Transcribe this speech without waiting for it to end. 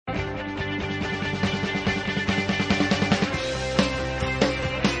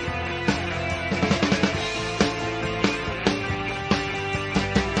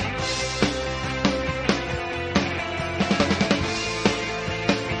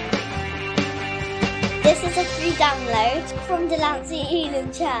free download from Delancey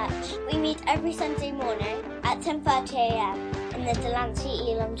Elam Church. We meet every Sunday morning at 10:30 a.m. in the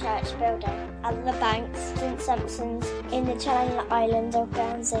Delancey Elam Church building at the Banks, St Simpson's, in the Channel Island of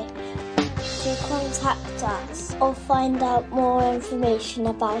Guernsey. To contact us or find out more information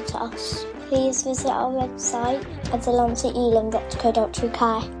about us, please visit our website at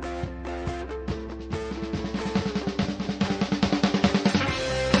delanceyelam.co.uk.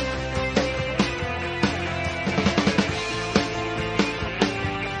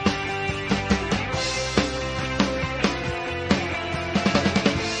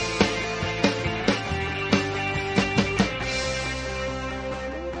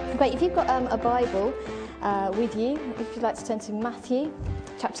 Great, if you've got a Bible with you, if you'd like to turn to Matthew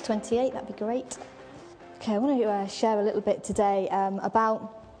chapter 28, that'd be great. Okay, I want to share a little bit today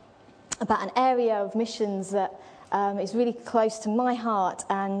about an area of missions that is really close to my heart,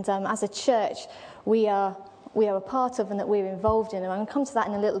 and as a church we are a part of and that we're involved in. And I'm going to come to that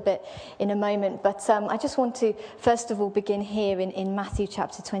in a little bit in a moment, but I just want to first of all begin here in Matthew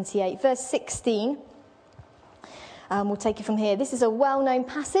chapter 28, verse 16. We'll take it from here. This is a well-known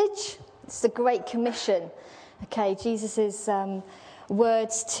passage. It's the Great Commission. Okay, Jesus'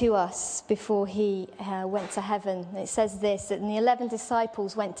 words to us before he went to heaven. It says this, that the 11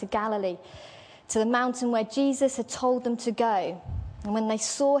 disciples went to Galilee, to the mountain where Jesus had told them to go. And when they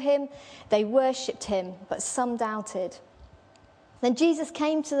saw him, they worshipped him, but some doubted. Then Jesus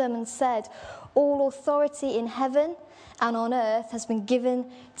came to them and said, "All authority in heaven and on earth has been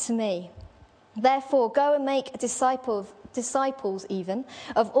given to me. Therefore, go and make disciples even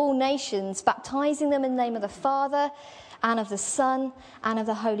of all nations, baptizing them in the name of the Father and of the Son and of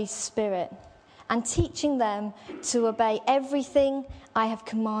the Holy Spirit, and teaching them to obey everything I have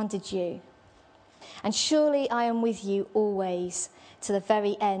commanded you. And surely I am with you always to the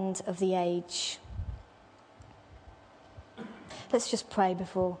very end of the age." Let's just pray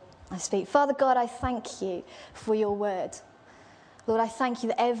before I speak. Father God, I thank you for your word. Lord, I thank you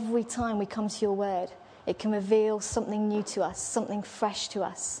that every time we come to your word, it can reveal something new to us, something fresh to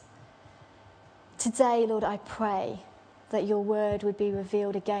us. Today, Lord, I pray that your word would be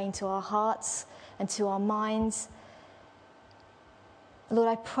revealed again to our hearts and to our minds. Lord,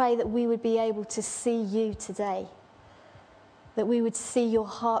 I pray that we would be able to see you today, that we would see your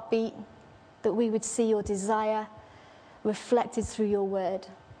heartbeat, that we would see your desire reflected through your word.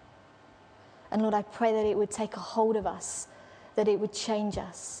 And Lord, I pray that it would take a hold of us, that it would change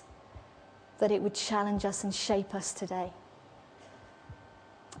us, that it would challenge us and shape us today.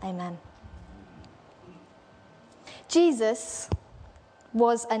 Amen. Jesus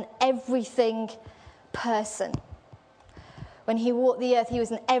was an everything person. When he walked the earth, he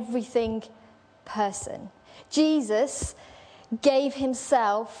was an everything person. Jesus gave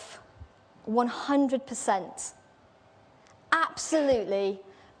himself 100%, absolutely,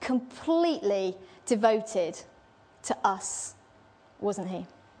 completely devoted to us, wasn't he?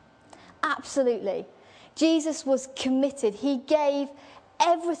 Absolutely. Jesus was committed. He gave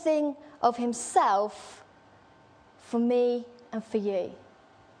everything of himself for me and for you.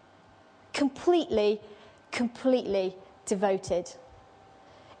 Completely devoted.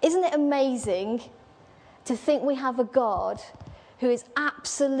 Isn't it amazing to think we have a God who is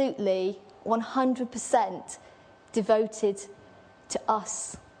absolutely 100% devoted to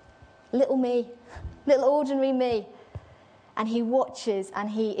us? Little me, little ordinary me. And he watches and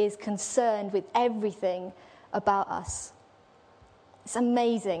he is concerned with everything about us. It's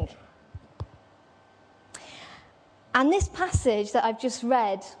amazing. And this passage that I've just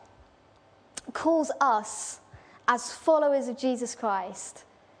read calls us, as followers of Jesus Christ,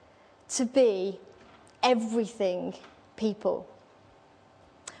 to be everything people.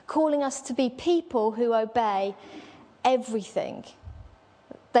 Calling us to be people who obey everything.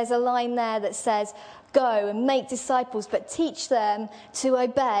 There's a line there that says, "Go and make disciples, but teach them to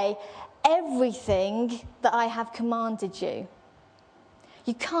obey everything that I have commanded you."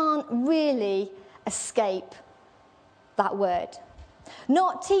 You can't really escape that word.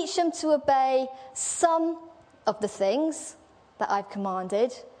 Not teach them to obey some of the things that I've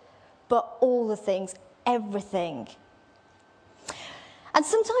commanded, but all the things, everything. And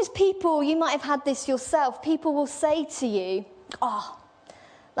sometimes people, you might have had this yourself, people will say to you, "Oh,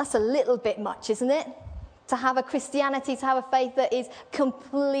 that's a little bit much, isn't it? To have a Christianity, to have a faith that is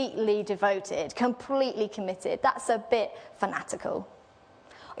completely devoted, completely committed. That's a bit fanatical.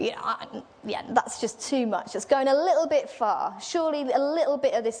 That's just too much. It's going a little bit far. Surely a little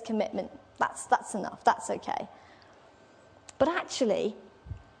bit of this commitment, that's enough. That's okay." But actually,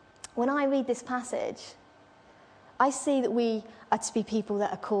 when I read this passage, I see that we are to be people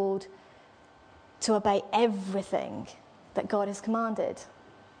that are called to obey everything that God has commanded?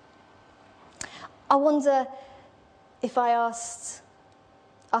 I wonder if I asked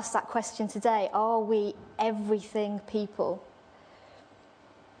us that question today, are we everything people?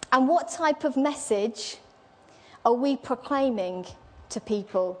 And what type of message are we proclaiming to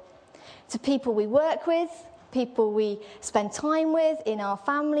people? To people we work with, people we spend time with, in our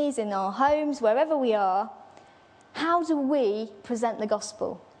families, in our homes, wherever we are. How do we present the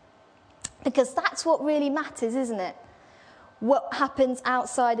gospel? Because that's what really matters, isn't it? What happens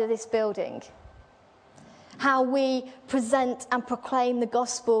outside of this building. How we present and proclaim the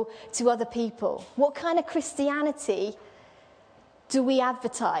gospel to other people. What kind of Christianity do we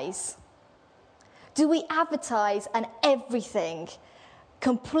advertise? Do we advertise an everything,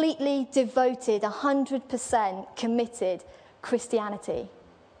 completely devoted, 100% committed Christianity?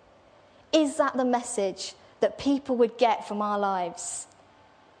 Is that the message that people would get from our lives?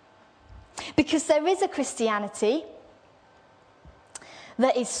 Because there is a Christianity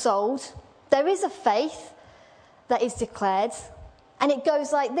that is sold. There is a faith that is declared. And it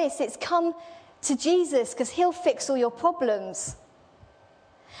goes like this. It's come to Jesus because he'll fix all your problems.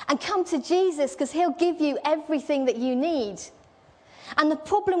 And come to Jesus because he'll give you everything that you need. And the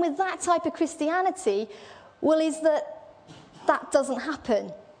problem with that type of Christianity, well, is that doesn't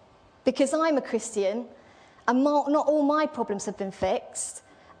happen. Because I'm a Christian, and not all my problems have been fixed,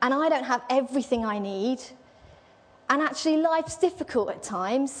 and I don't have everything I need. And actually, life's difficult at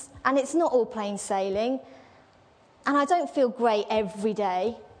times, and it's not all plain sailing, and I don't feel great every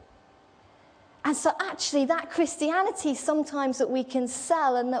day. And so actually that Christianity sometimes that we can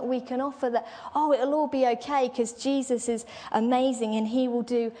sell and that we can offer that, oh, it'll all be okay because Jesus is amazing and he will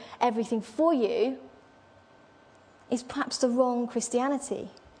do everything for you, is perhaps the wrong Christianity.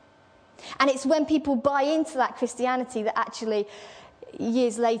 And it's when people buy into that Christianity that actually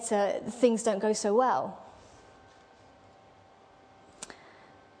years later things don't go so well.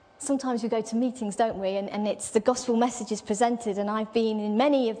 Sometimes we go to meetings, don't we, and it's the gospel message is presented, and I've been in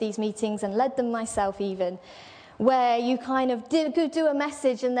many of these meetings and led them myself even, where you kind of do a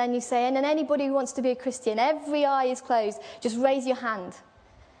message and then you say, and then anybody who wants to be a Christian, every eye is closed, just raise your hand.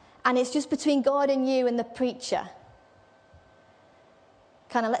 And it's just between God and you and the preacher.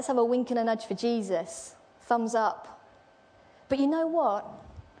 Kind of, let's have a wink and a nudge for Jesus. Thumbs up. But you know what?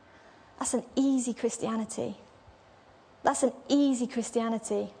 That's an easy Christianity. That's an easy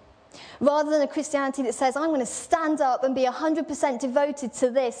Christianity. Rather than a Christianity that says, I'm going to stand up and be 100% devoted to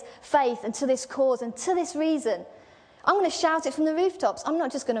this faith and to this cause and to this reason. I'm going to shout it from the rooftops. I'm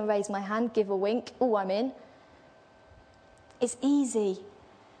not just going to raise my hand, give a wink. Oh, I'm in. It's easy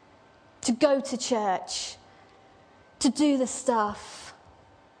to go to church, to do the stuff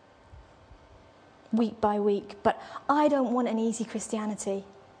week by week. But I don't want an easy Christianity.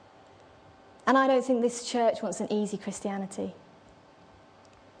 And I don't think this church wants an easy Christianity.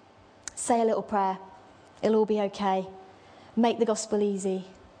 Say a little prayer. It'll all be okay. Make the gospel easy.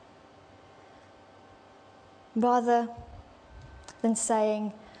 Rather than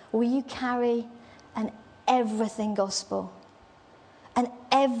saying, will you carry an everything gospel? An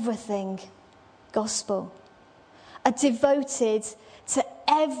everything gospel. A devoted to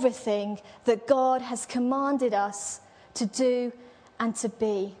everything that God has commanded us to do and to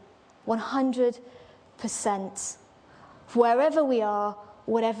be. 100%. Wherever we are,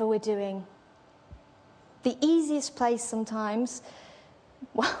 whatever we're doing. The easiest place sometimes,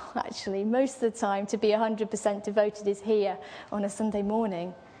 well, actually, most of the time to be 100% devoted is here on a Sunday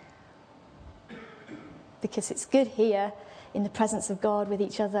morning. Because it's good here in the presence of God with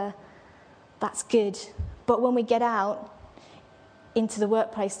each other. That's good. But when we get out into the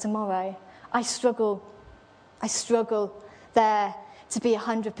workplace tomorrow, I struggle there to be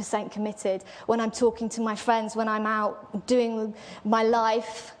 100% committed. When I'm talking to my friends, when I'm out doing my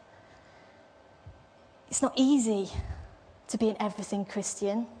life, it's not easy to be an everything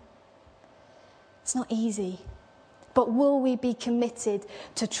Christian. It's not easy. But will we be committed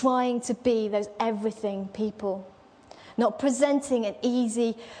to trying to be those everything people? Not presenting an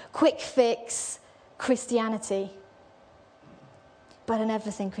easy, quick fix Christianity, but an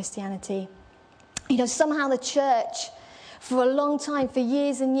everything Christianity. You know, somehow the church, for a long time, for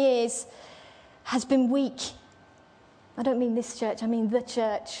years and years, has been weak. I don't mean this church, I mean the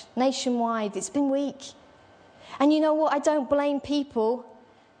church. Nationwide, it's been weak. And you know what? I don't blame people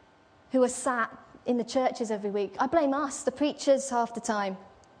who are sat in the churches every week. I blame us, the preachers, half the time.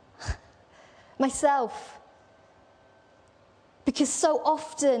 Myself. Because so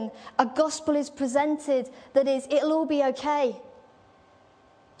often a gospel is presented that is, it'll all be okay.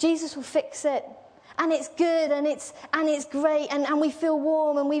 Jesus will fix it. and it's good, and it's great, and we feel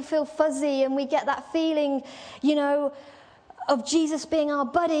warm, and we feel fuzzy, and we get that feeling, of Jesus being our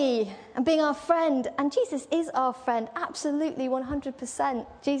buddy and being our friend. And Jesus is our friend, absolutely, 100%.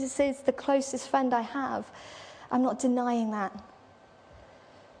 Jesus is the closest friend I have. I'm not denying that.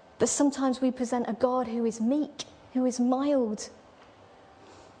 But sometimes we present a God who is meek, who is mild.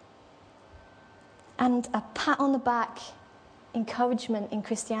 And a pat on the back, encouragement in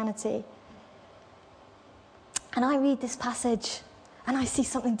Christianity. And I read this passage and I see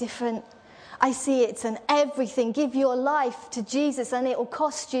something different. I see it's an everything. Give your life to Jesus and it will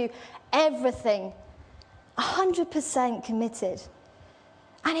cost you everything. 100% committed.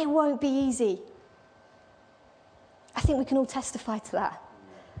 And it won't be easy. I think we can all testify to that.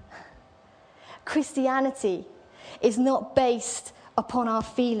 Christianity is not based upon our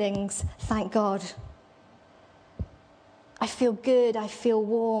feelings, thank God. I feel good, I feel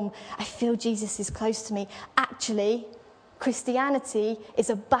warm, I feel Jesus is close to me. Actually, Christianity is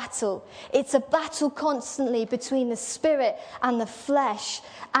a battle. It's a battle constantly between the spirit and the flesh.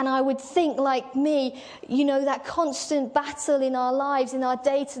 And I would think, like me, that constant battle in our lives, in our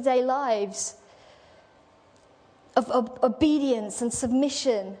day-to-day lives, of obedience and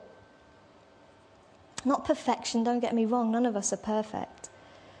submission. Not perfection, don't get me wrong, none of us are perfect.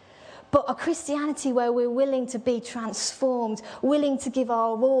 But a Christianity where we're willing to be transformed, willing to give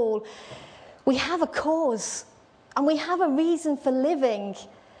our all. We have a cause and we have a reason for living.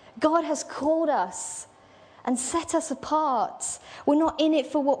 God has called us and set us apart. We're not in it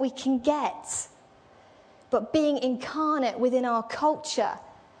for what we can get, but being incarnate within our culture,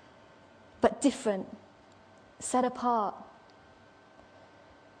 but different, set apart.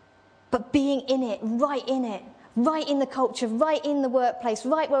 But being in it, right in the culture, right in the workplace,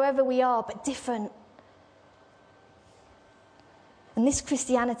 right wherever we are, but different. And this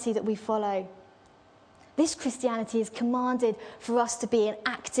Christianity that we follow, this Christianity is commanded for us to be an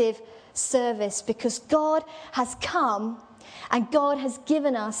active service because God has come and God has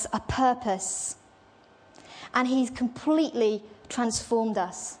given us a purpose. And He's completely transformed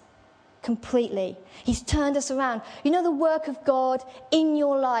us. Completely. He's turned us around. The work of God in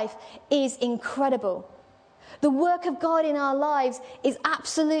your life is incredible. The work of God in our lives is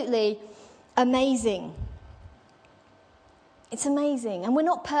absolutely amazing. It's amazing. And we're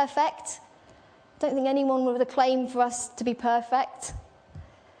not perfect. I don't think anyone would claim for us to be perfect.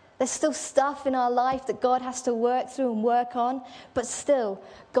 There's still stuff in our life that God has to work through and work on. But still,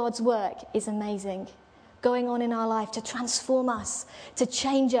 God's work is amazing. Going on in our life to transform us, to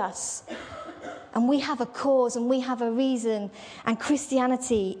change us. And we have a cause and we have a reason. And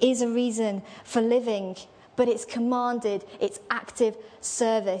Christianity is a reason for living. But it's commanded, it's active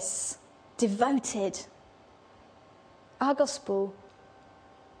service, devoted. Our gospel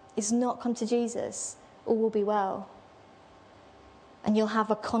is not come to Jesus, all will be well. And you'll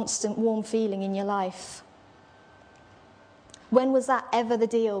have a constant warm feeling in your life. When was that ever the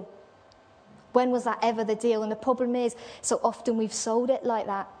deal? When was that ever the deal? And the problem is, so often we've sold it like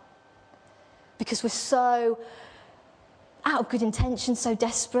that. Because we're so out of good intention, so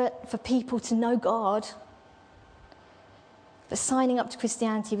desperate for people to know God. But signing up to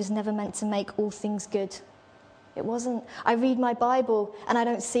Christianity was never meant to make all things good. It wasn't. I read my Bible and I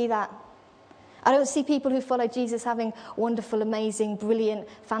don't see that. I don't see people who follow Jesus having wonderful, amazing, brilliant,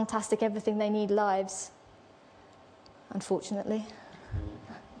 fantastic, everything they need lives. Unfortunately.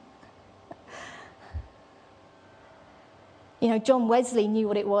 John Wesley knew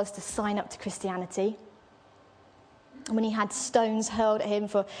what it was to sign up to Christianity. And when he had stones hurled at him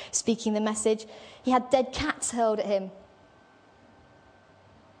for speaking the message, he had dead cats hurled at him.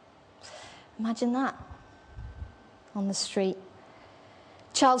 Imagine that on the street.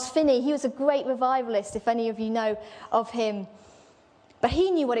 Charles Finney, he was a great revivalist, if any of you know of him. But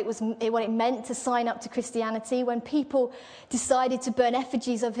he knew what it meant to sign up to Christianity when people decided to burn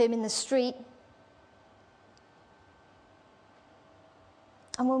effigies of him in the street.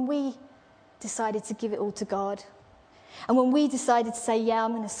 And when we decided to give it all to God, and when we decided to say, yeah,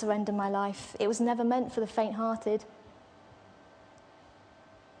 I'm going to surrender my life, it was never meant for the faint-hearted.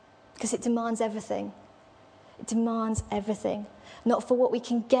 Because it demands everything. It demands everything. Not for what we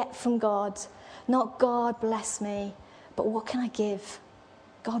can get from God. Not God bless me, but what can I give?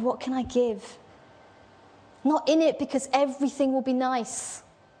 God, what can I give? Not in it because everything will be nice.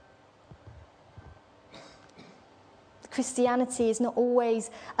 Christianity is not always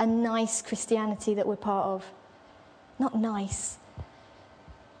a nice Christianity that we're part of. Not nice.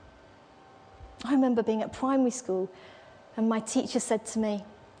 I remember being at primary school and my teacher said to me,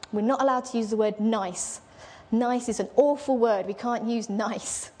 we're not allowed to use the word nice. Nice is an awful word. We can't use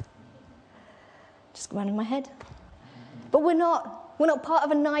nice. Just ran in my head. But we're not part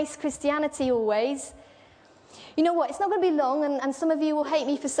of a nice Christianity always. You know what? It's not going to be long, and some of you will hate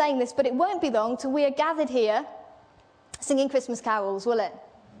me for saying this, but it won't be long till we are gathered here singing Christmas carols, will it?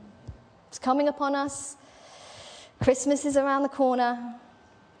 It's coming upon us. Christmas is around the corner.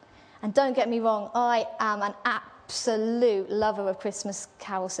 And don't get me wrong, I am an absolute lover of Christmas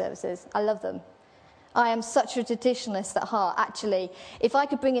carol services. I love them. I am such a traditionalist at heart, actually. If I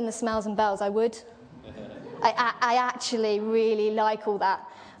could bring in the smells and bells, I would. I actually really like all that.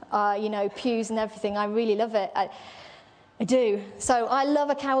 Pews and everything. I really love it. I do. So I love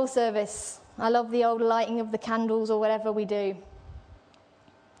a carol service. I love the old lighting of the candles or whatever we do.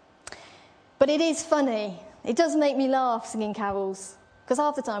 But it is funny. It does make me laugh singing carols. Because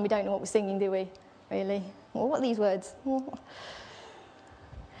half the time we don't know what we're singing, do we? Really? Well, what are these words?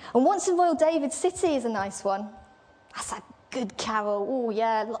 And Once in Royal David City is a nice one. That's a good carol. Oh,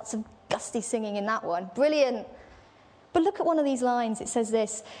 yeah, lots of gusty singing in that one. Brilliant. But look at one of these lines. It says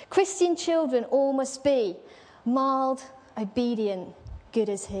this: Christian children all must be mild, obedient, good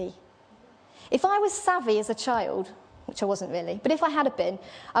as he. If I was savvy as a child, which I wasn't really, but if I had been,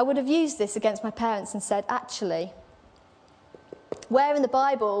 I would have used this against my parents and said, actually, where in the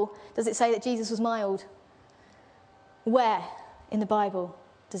Bible does it say that Jesus was mild? Where in the Bible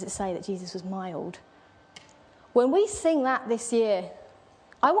does it say that Jesus was mild? When we sing that this year,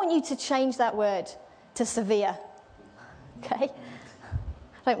 I want you to change that word to severe. Okay?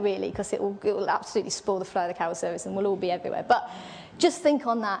 I don't really, because it will absolutely spoil the flow of the carol service and we'll all be everywhere. But just think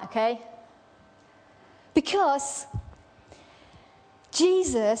on that, okay? Because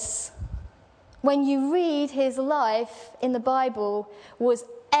Jesus, when you read his life in the Bible, was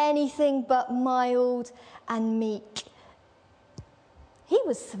anything but mild and meek. He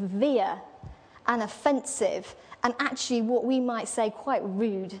was severe and offensive and actually what we might say quite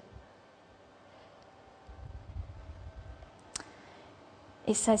rude.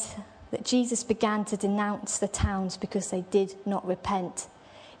 It says that Jesus began to denounce the towns because they did not repent.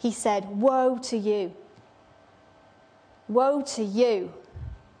 He said, woe to you. Woe to you.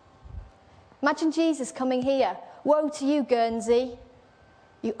 Imagine Jesus coming here. Woe to you, Guernsey,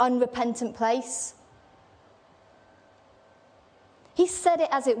 you unrepentant place. He said it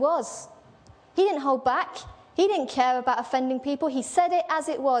as it was. He didn't hold back. He didn't care about offending people. He said it as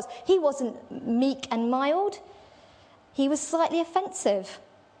it was. He wasn't meek and mild. He was slightly offensive.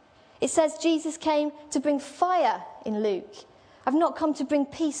 It says Jesus came to bring fire in Luke. I've not come to bring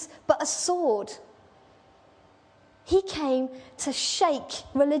peace, but a sword. He came to shake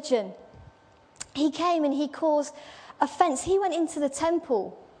religion. He came and he caused offense. He went into the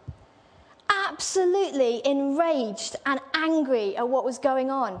temple absolutely enraged and angry at what was going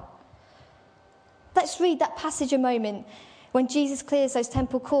on. Let's read that passage a moment when Jesus clears those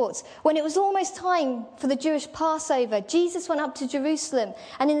temple courts. When it was almost time for the Jewish Passover, Jesus went up to Jerusalem,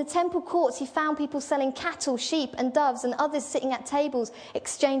 and in the temple courts he found people selling cattle, sheep and doves, and others sitting at tables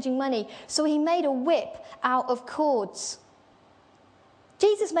exchanging money. So he made a whip out of cords.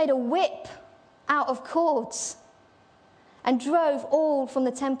 Jesus made a whip out of cords and drove all from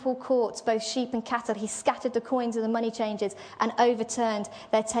the temple courts, both sheep and cattle. He scattered the coins of the money changers and overturned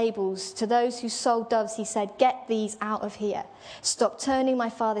their tables. To those who sold doves, he said, get these out of here. Stop turning my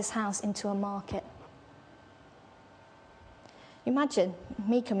Father's house into a market. Imagine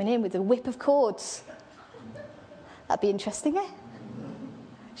me coming in with a whip of cords. That'd be interesting, eh?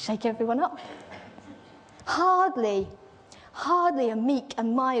 Shake everyone up. Hardly a meek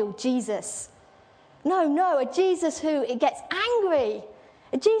and mild Jesus. No, a Jesus who gets angry,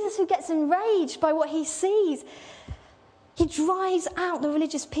 a Jesus who gets enraged by what he sees. He drives out the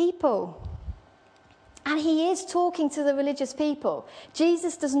religious people. And he is talking to the religious people.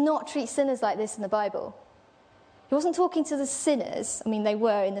 Jesus does not treat sinners like this in the Bible. He wasn't talking to the sinners. I mean, they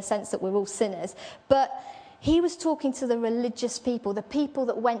were in the sense that we're all sinners. But he was talking to the religious people, the people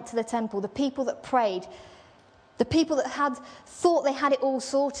that went to the temple, the people that prayed, the people that thought they had it all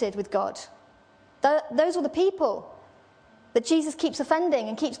sorted with God. Those were the people that Jesus keeps offending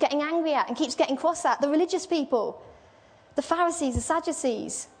and keeps getting angry at and keeps getting cross at. The religious people, the Pharisees, the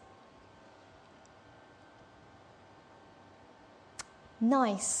Sadducees.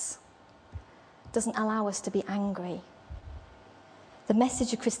 Nice doesn't allow us to be angry. The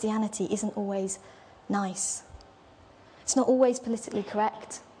message of Christianity isn't always nice. It's not always politically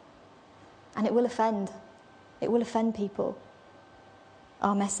correct. And it will offend. It will offend people.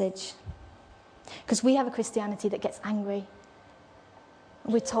 Our message. Because we have a Christianity that gets angry.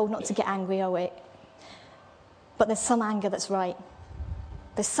 We're told not to get angry, are we? But there's some anger that's right.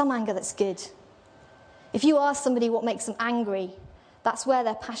 There's some anger that's good. If you ask somebody what makes them angry, that's where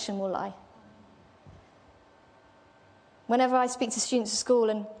their passion will lie. Whenever I speak to students at school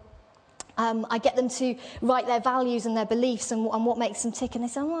and I get them to write their values and their beliefs and what makes them tick, and they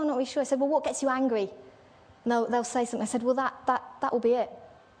say, oh, I'm not really sure. I said, well, what gets you angry? And they'll say something. I said, well, that will be it.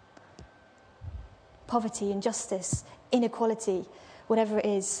 Poverty, injustice, inequality, whatever it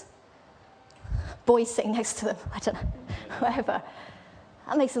is. Boys sitting next to them, I don't know, whatever.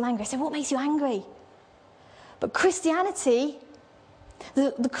 That makes them angry. I said, what makes you angry? But Christianity,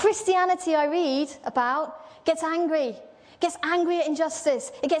 the Christianity I read about gets angry. It gets angry at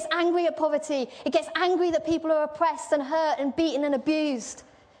injustice. It gets angry at poverty. It gets angry that people are oppressed and hurt and beaten and abused.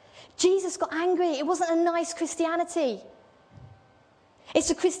 Jesus got angry. It wasn't a nice Christianity. It's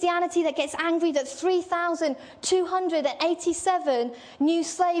a Christianity that gets angry that 3,287 new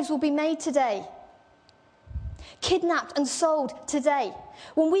slaves will be made today. Kidnapped and sold today.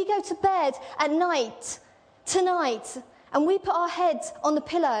 When we go to bed at night, tonight, and we put our heads on the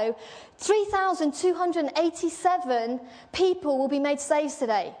pillow, 3,287 people will be made slaves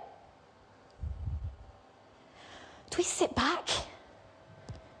today. Do we sit back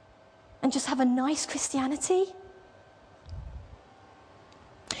and just have a nice Christianity?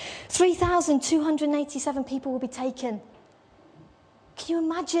 3,287 people will be taken. Can you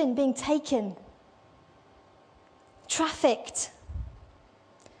imagine being taken? Trafficked.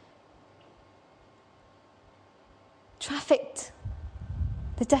 Trafficked.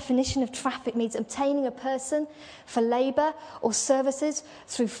 The definition of traffic means obtaining a person for labour or services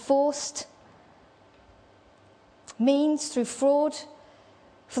through forced means, through fraud,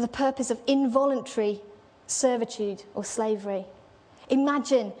 for the purpose of involuntary servitude or slavery.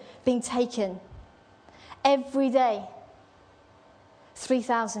 Imagine being taken every day.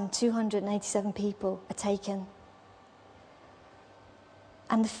 3,287 people are taken.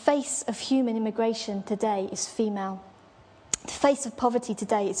 And the face of human immigration today is female. The face of poverty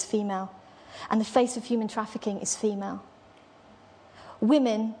today is female. And the face of human trafficking is female.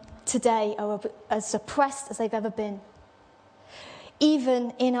 Women today are as oppressed as they've ever been.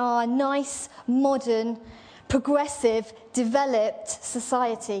 Even in our nice, modern, progressive, developed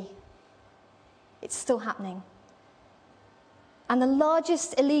society, it's still happening. And the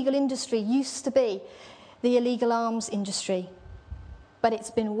largest illegal industry used to be the illegal arms industry, but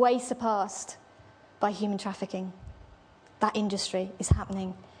it's been way surpassed by human trafficking. That industry is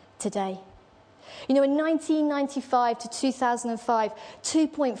happening today. You know, in 1995 to 2005,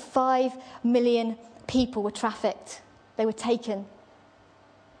 2.5 million people were trafficked. They were taken.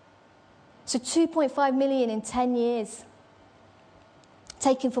 So 2.5 million in 10 years.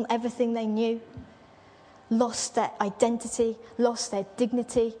 Taken from everything they knew. Lost their identity, lost their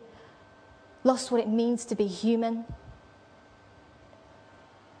dignity, lost what it means to be human.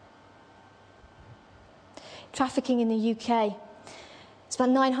 Trafficking in the UK, it's about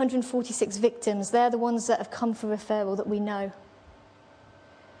 946 victims. They're the ones that have come for referral that we know.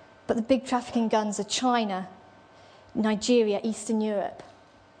 But the big trafficking guns are China, Nigeria, Eastern Europe.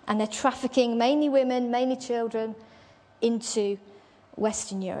 And they're trafficking mainly women, mainly children, into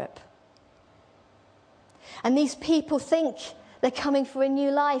Western Europe. And these people think they're coming for a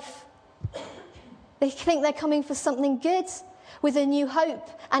new life. They think they're coming for something good, with a new hope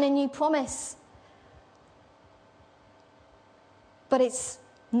and a new promise. But it's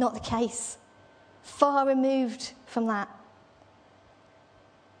not the case. Far removed from that.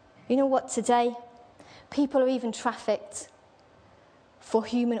 You know what, today, people are even trafficked for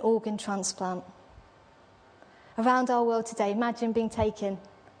human organ transplant. Around our world today, imagine being taken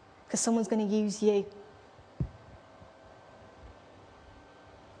because someone's going to use you.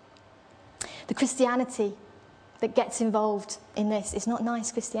 The Christianity that gets involved in this is not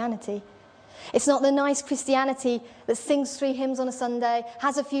nice Christianity. It's not the nice Christianity that sings 3 hymns on a Sunday,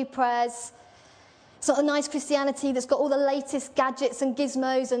 has a few prayers. It's not the nice Christianity that's got all the latest gadgets and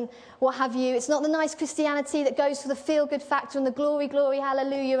gizmos and what have you. It's not the nice Christianity that goes for the feel-good factor and the glory, glory,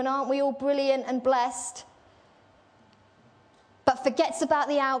 hallelujah, and aren't we all brilliant and blessed? But forgets about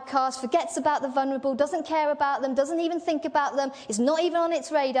the outcast, forgets about the vulnerable, doesn't care about them, doesn't even think about them, is not even on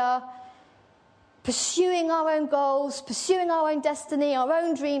its radar. Pursuing our own goals, pursuing our own destiny, our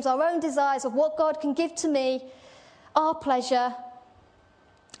own dreams, our own desires of what God can give to me, our pleasure.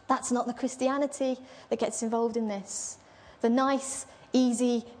 That's not the Christianity that gets involved in this. The nice,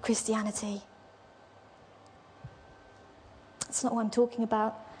 easy Christianity. That's not what I'm talking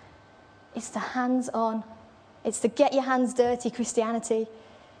about. It's the hands-on. It's the get your hands dirty Christianity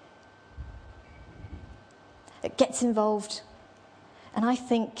that gets involved. And I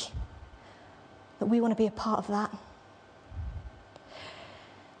think that we want to be a part of that.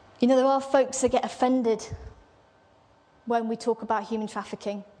 You know, there are folks that get offended when we talk about human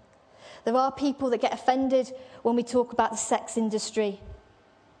trafficking. There are people that get offended when we talk about the sex industry.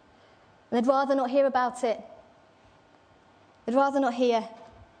 And they'd rather not hear about it. They'd rather not hear.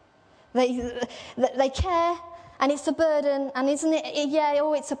 They care, and it's a burden, and isn't it? Yeah,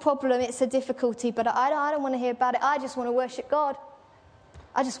 oh, it's a problem, it's a difficulty, but I don't want to hear about it. I just want to worship God.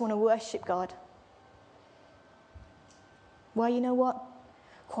 I just want to worship God. Well, you know what?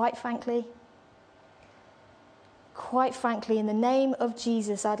 Quite frankly, in the name of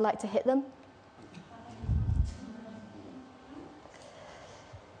Jesus, I'd like to hit them.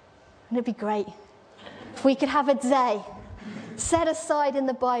 And it'd be great if we could have a day set aside in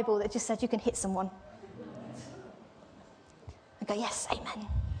the Bible that just said you can hit someone. And go, yes, amen.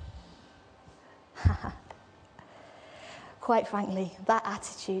 Quite frankly, that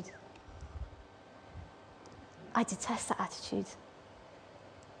attitude, I detest that attitude.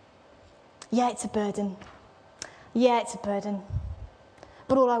 Yeah, it's a burden.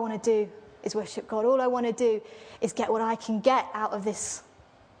 But all I want to do is worship God. All I want to do is get what I can get out of this.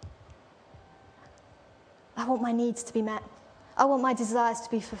 I want my needs to be met. I want my desires to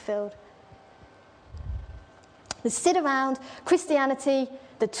be fulfilled. They sit around Christianity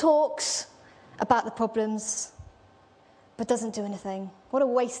that talks about the problems but doesn't do anything. What a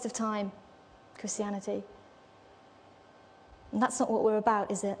waste of time, Christianity. And that's not what we're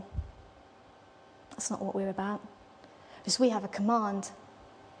about, is it? That's not what we're about. Because we have a command.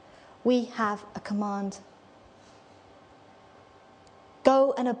 We have a command.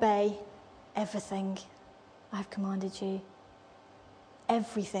 Go and obey everything I have commanded you.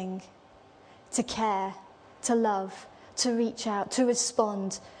 Everything. To care, to love, to reach out, to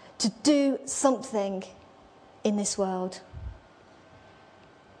respond, to do something in this world.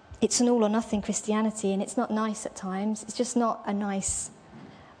 It's an all or nothing Christianity, and it's not nice at times. It's just not a nice,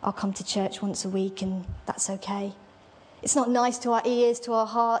 I'll come to church once a week and that's okay. It's not nice to our ears, to our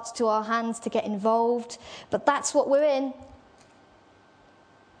hearts, to our hands to get involved, but that's what we're in.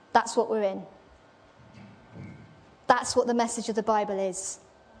 That's what we're in. That's what the message of the Bible is.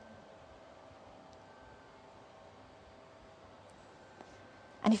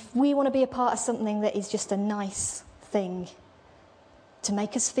 And if we want to be a part of something that is just a nice thing, to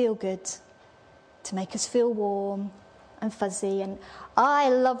make us feel good, to make us feel warm and fuzzy, and I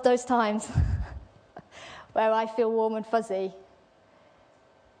love those times where I feel warm and fuzzy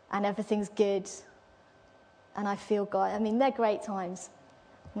and everything's good and I feel God. I mean, they're great times.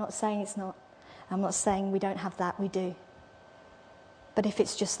 I'm not saying it's not. I'm not saying we don't have that. We do. But if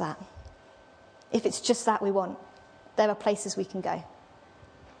it's just that we want, there are places we can go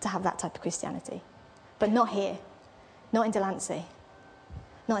to have that type of Christianity. But not here, not in Delancey,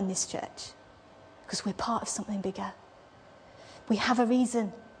 not in this church, because we're part of something bigger. We have a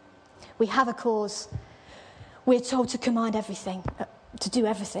reason. We have a cause. We're told to command everything, to do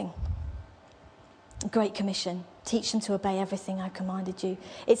everything. Great Commission. Teach them to obey everything I commanded you.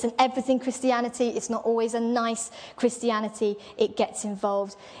 It's an everything Christianity. It's not always a nice Christianity. It gets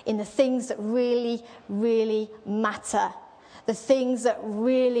involved in the things that really, really matter. The things that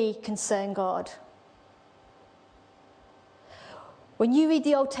really concern God. When you read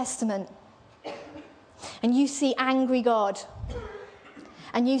the Old Testament and you see angry God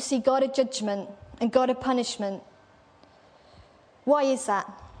and you see God of judgment and God of punishment, why is that?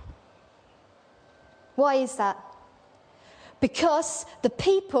 Why is that? Because the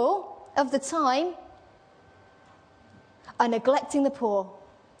people of the time are neglecting the poor,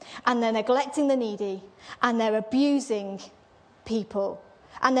 and they're neglecting the needy, and they're abusing people,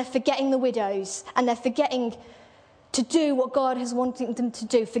 and they're forgetting the widows, and they're forgetting to do what God has wanted them to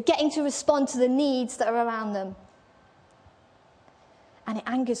do, forgetting to respond to the needs that are around them. And it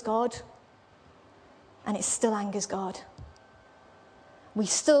angers God, and it still angers God. We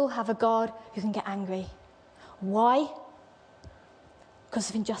still have a God who can get angry. Why? Because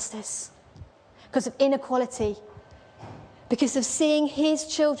of injustice, because of inequality, because of seeing his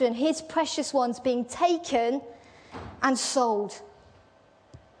children, his precious ones, being taken and sold.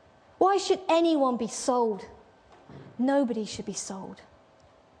 Why should anyone be sold? Nobody should be sold.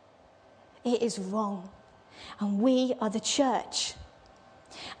 It is wrong. And we are the church.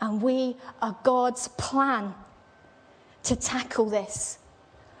 And we are God's plan to tackle this.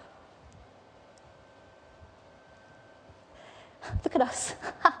 Look at us.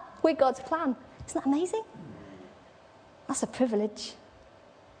 We're God's plan. Isn't that amazing? That's a privilege.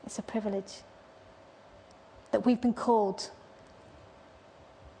 It's a privilege that we've been called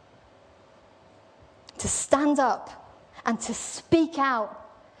to stand up and to speak out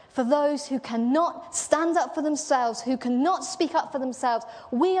for those who cannot stand up for themselves, who cannot speak up for themselves.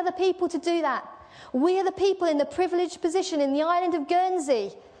 We are the people to do that. We are the people in the privileged position in the island of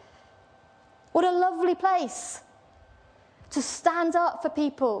Guernsey What a lovely place to stand up for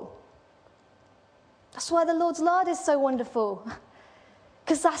people. That's why the Lord's Lard is so wonderful.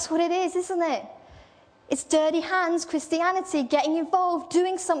 Because that's what it is, isn't it? It's dirty hands Christianity, getting involved,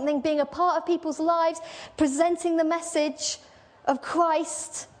 doing something, being a part of people's lives, presenting the message of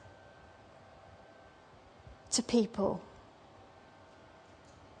Christ to people.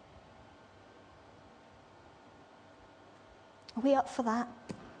 Are we up for that?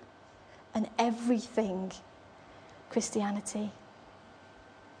 And everything Christianity.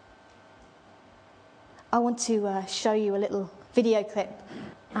 I want to show you a little video clip,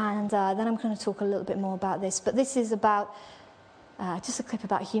 and then I'm going to talk a little bit more about this. But this is about just a clip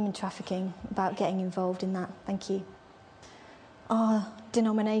about human trafficking, about getting involved in that. Thank you. Our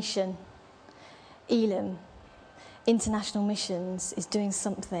denomination, Elim International Missions, is doing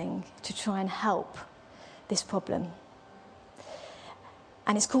something to try and help this problem.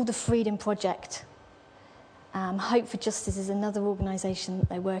 And it's called the Freedom Project. Hope for Justice is another organisation that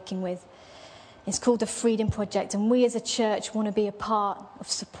they're working with. It's called the Freedom Project, and we as a church want to be a part of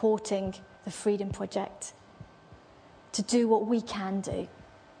supporting the Freedom Project, to do what we can do,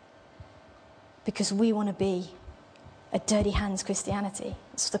 because we want to be a dirty hands Christianity.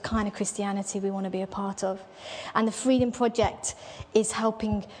 It's the kind of Christianity we want to be a part of. And the Freedom Project is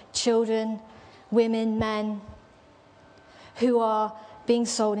helping children, women, men who are being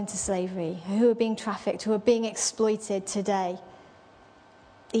sold into slavery, who are being trafficked, who are being exploited today,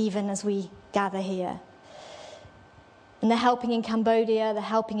 even as we gather here. And they're helping in Cambodia, they're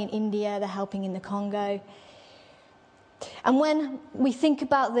helping in India, they're helping in the Congo. And when we think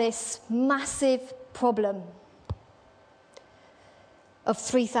about this massive problem of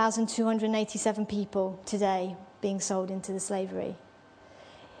 3,287 people today being sold into the slavery,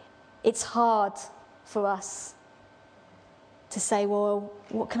 it's hard for us to say, well,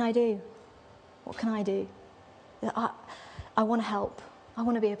 what can I do? What can I do? I want to help. I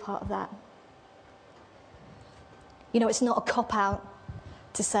want to be a part of that. You know, it's not a cop-out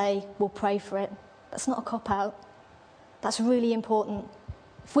to say, we'll pray for it. That's not a cop-out. That's really important.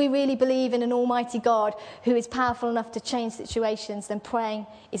 If we really believe in an almighty God who is powerful enough to change situations, then praying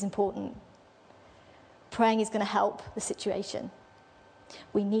is important. Praying is going to help the situation.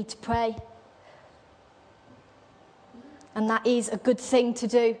 We need to pray. And that is a good thing to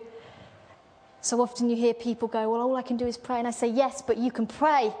do. So often you hear people go, well, all I can do is pray. And I say, yes, but you can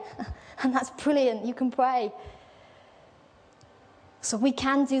pray. And that's brilliant. You can pray. So we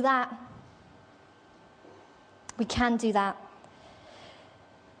can do that. We can do that.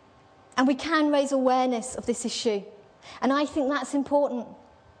 And we can raise awareness of this issue. And I think that's important.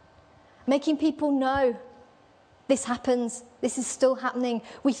 Making people know this happens. This is still happening.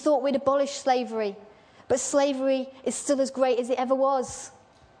 We thought we'd abolish slavery. But slavery is still as great as it ever was.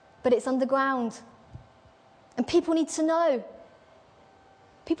 But it's underground. And people need to know.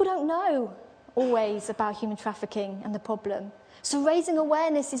 People don't know always about human trafficking and the problem. So raising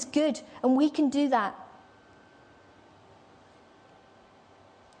awareness is good, and we can do that.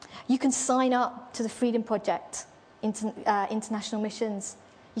 You can sign up to the Freedom Project, International Missions.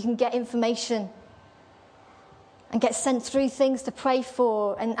 You can get information and get sent through things to pray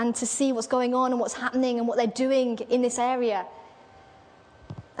for and to see what's going on and what's happening and what they're doing in this area.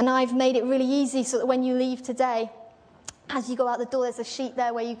 And I've made it really easy so that when you leave today, as you go out the door, there's a sheet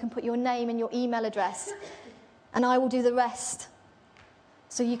there where you can put your name and your email address. And I will do the rest.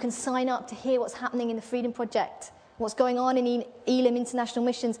 So you can sign up to hear what's happening in the Freedom Project, what's going on in Elim International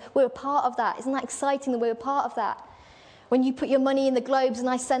Missions. We're a part of that. Isn't that exciting that we're a part of that? When you put your money in the globes and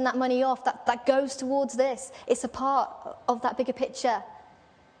I send that money off, that goes towards this. It's a part of that bigger picture.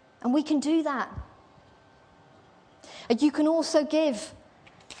 And we can do that. And you can also give.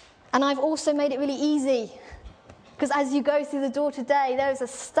 And I've also made it really easy. Because as you go through the door today, there is a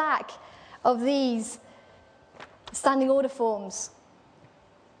stack of these standing order forms.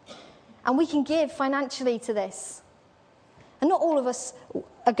 And we can give financially to this. And not all of us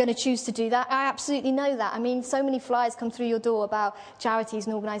are going to choose to do that. I absolutely know that. I mean, so many flyers come through your door about charities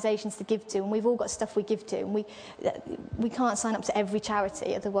and organisations to give to, and we've all got stuff we give to, and we can't sign up to every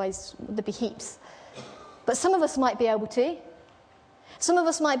charity, otherwise there'd be heaps. But some of us might be able to. Some of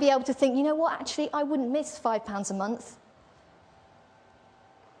us might be able to think, you know what, actually, I wouldn't miss £5 a month.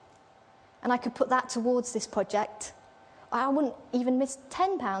 And I could put that towards this project. I wouldn't even miss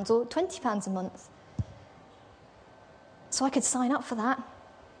 £10 or £20 a month. So I could sign up for that.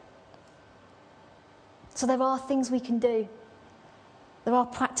 So there are things we can do. There are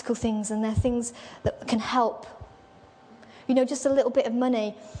practical things, and there are things that can help. You know, just a little bit of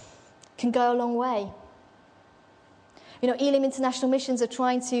money can go a long way. You know, Elim International Missions are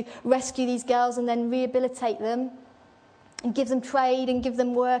trying to rescue these girls and then rehabilitate them and give them trade and give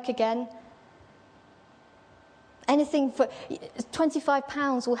them work again. Anything for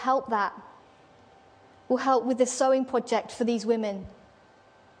 £25 will help that. Will help with the sewing project for these women.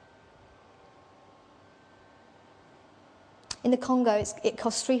 In the Congo, it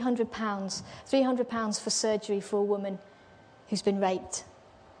costs £300 for surgery for a woman who's been raped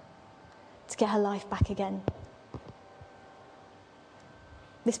to get her life back again.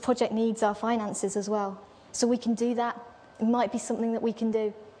 This project needs our finances as well, so we can do that. It might be something that we can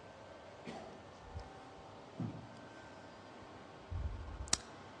do.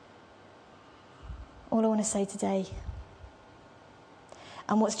 All I want to say today,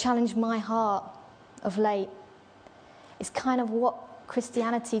 and what's challenged my heart of late, is kind of what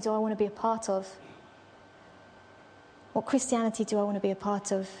Christianity do I want to be a part of? What Christianity do I want to be a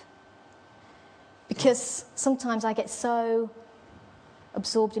part of? Because sometimes I get so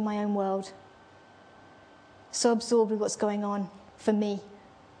absorbed in my own world, so absorbed with what's going on for me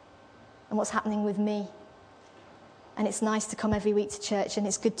and what's happening with me. And it's nice to come every week to church, and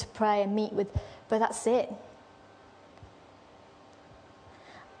it's good to pray and meet with, but that's it.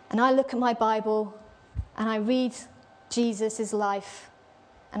 And I look at my Bible and I read Jesus' life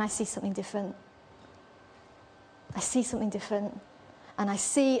and I see something different. I see something different. And I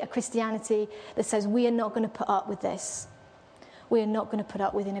see a Christianity that says we are not going to put up with this. We are not going to put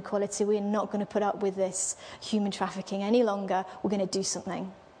up with inequality. We are not going to put up with this human trafficking any longer. We're going to do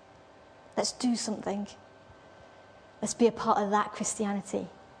something. Let's do something. Let's be a part of that Christianity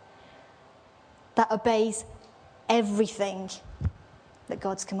that obeys everything that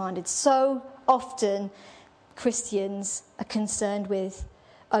God's commanded. So often, Christians are concerned with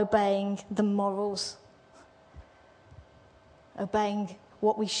obeying the morals, obeying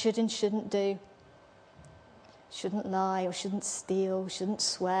what we should and shouldn't do. Shouldn't lie, or shouldn't steal, shouldn't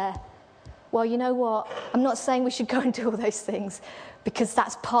swear. Well, you know what? I'm not saying we should go and do all those things, because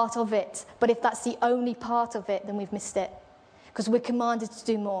that's part of it. But if that's the only part of it, then we've missed it. Because we're commanded to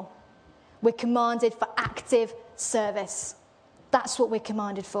do more. We're commanded for active service. That's what we're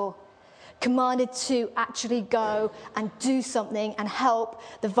commanded for. Commanded to actually go and do something and help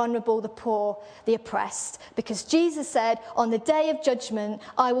the vulnerable, the poor, the oppressed. Because Jesus said, on the day of judgment,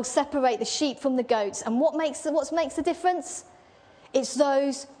 I will separate the sheep from the goats. And what makes the difference? It's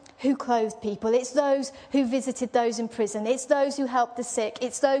those who clothed people. It's those who visited those in prison. It's those who helped the sick.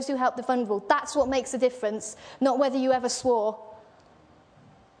 It's those who helped the vulnerable. That's what makes the difference, not whether you ever swore.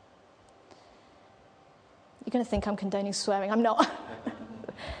 You're going to think I'm condoning swearing. I'm not.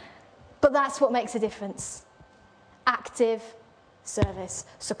 But that's what makes a difference. Active service.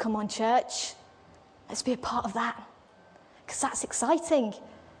 So come on, church. Let's be a part of that. Because that's exciting.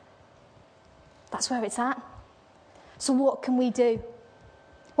 That's where it's at. So what can we do?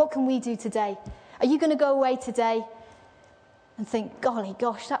 What can we do today? Are you going to go away today and think, golly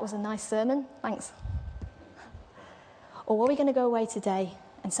gosh, that was a nice sermon, thanks? Or are we going to go away today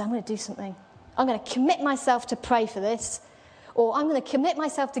and say, I'm going to do something. I'm going to commit myself to pray for this. Or I'm going to commit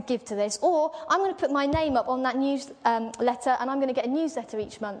myself to give to this. Or I'm going to put my name up on that newsletter, and I'm going to get a newsletter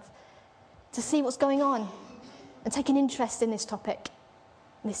each month to see what's going on and take an interest in this topic,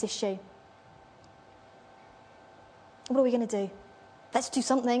 this issue. What are we going to do? Let's do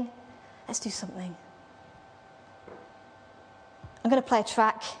something. Let's do something. I'm going to play a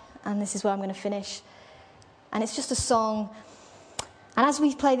track, and this is where I'm going to finish. And it's just a song. And as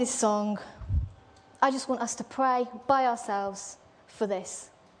we play this song, I just want us to pray by ourselves for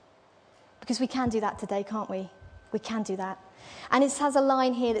this. Because we can do that today, can't we? We can do that. And it has a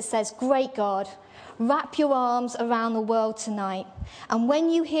line here that says, great God, wrap your arms around the world tonight. And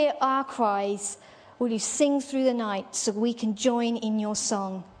when you hear our cries, will you sing through the night so we can join in your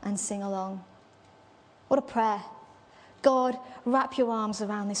song and sing along? What a prayer. God, wrap your arms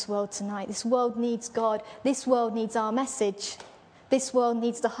around this world tonight. This world needs God. This world needs our message. This world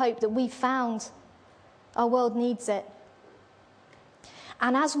needs the hope that we found. Our world needs it.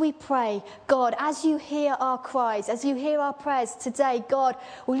 And as we pray, God, as you hear our cries, as you hear our prayers today, God,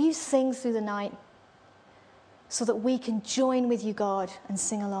 will you sing through the night so that we can join with you, God, and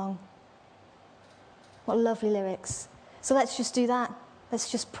sing along? What lovely lyrics. So let's just do that. Let's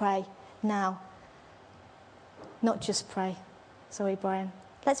just pray now. Not just pray. Sorry, Brian.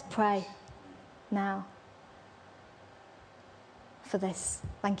 Let's pray now for this.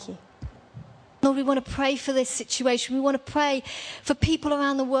 Thank you. Lord, we want to pray for this situation. We want to pray for people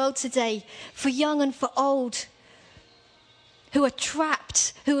around the world today, for young and for old, who are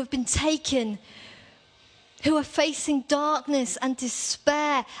trapped, who have been taken, who are facing darkness and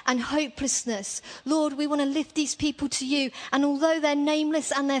despair and hopelessness. Lord, we want to lift these people to you. And although they're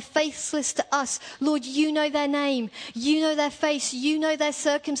nameless and they're faceless to us, Lord, you know their name, you know their face, you know their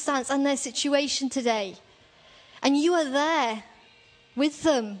circumstance and their situation today. And you are there with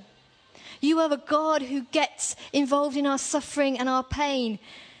them. You are a God who gets involved in our suffering and our pain.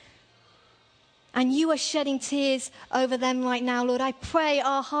 And you are shedding tears over them right now, Lord. I pray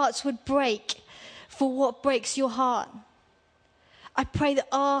our hearts would break for what breaks your heart. I pray that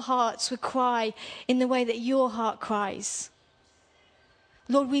our hearts would cry in the way that your heart cries.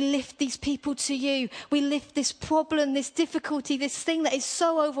 Lord, we lift these people to you. We lift this problem, this difficulty, this thing that is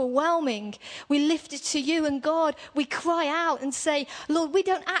so overwhelming. We lift it to you, and God, we cry out and say, Lord, we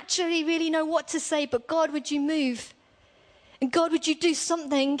don't actually really know what to say, but God, would you move? And God, would you do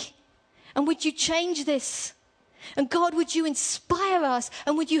something? And would you change this? And God, would you inspire us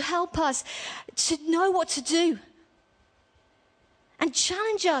and would you help us to know what to do? And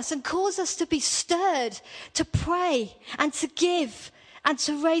challenge us and cause us to be stirred, to pray and to give and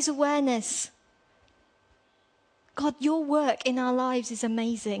to raise awareness. God, your work in our lives is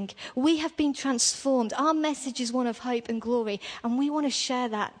amazing. We have been transformed. Our message is one of hope and glory, and we want to share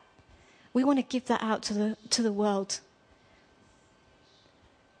that. We want to give that out to the world.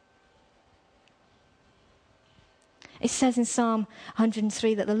 It says in Psalm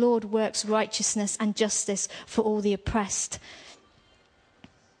 103 that the Lord works righteousness and justice for all the oppressed.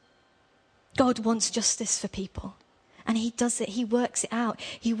 God wants justice for people. And he does it. He works it out.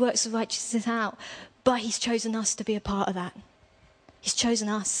 He works the righteousness out. But he's chosen us to be a part of that. He's chosen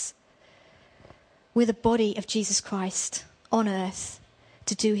us. We're the body of Jesus Christ on earth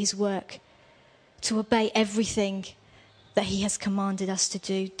to do his work, to obey everything that he has commanded us to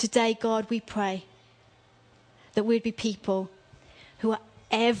do. Today, God, we pray that we'd be people who are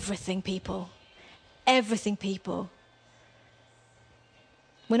everything people. Everything people.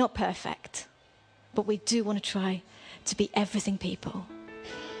 We're not perfect, but we do want to try to be everything people.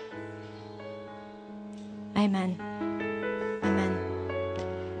 Amen. Amen.